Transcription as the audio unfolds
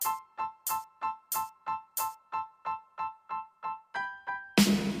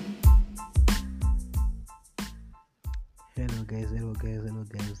Hello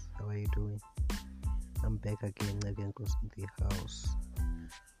guys, how are you doing? I'm back again close in the house.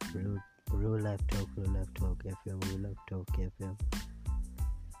 Real life talk FM, real life talk FM.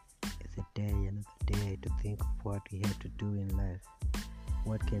 It's another day to think of what we have to do in life.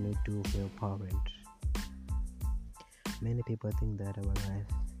 What can we do for our parents? Many people think that our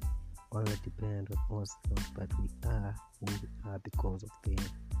life all depends on ourselves, but we are who we are because of them.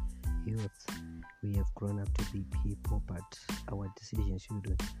 Youth, we have grown up to be people, but our decisions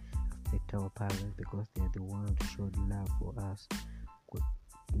shouldn't affect our parents because they are the ones who showed love for us.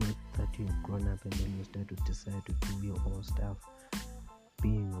 Not that you've grown up and then you start to decide to do your own stuff.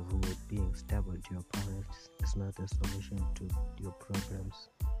 Being rude, being stubborn to your parents is not a solution to your problems.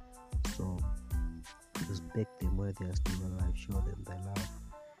 So respect them while they are still alive, show them the love,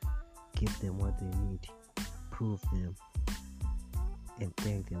 give them what they need, prove them, and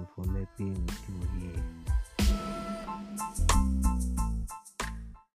thank them for being with you here.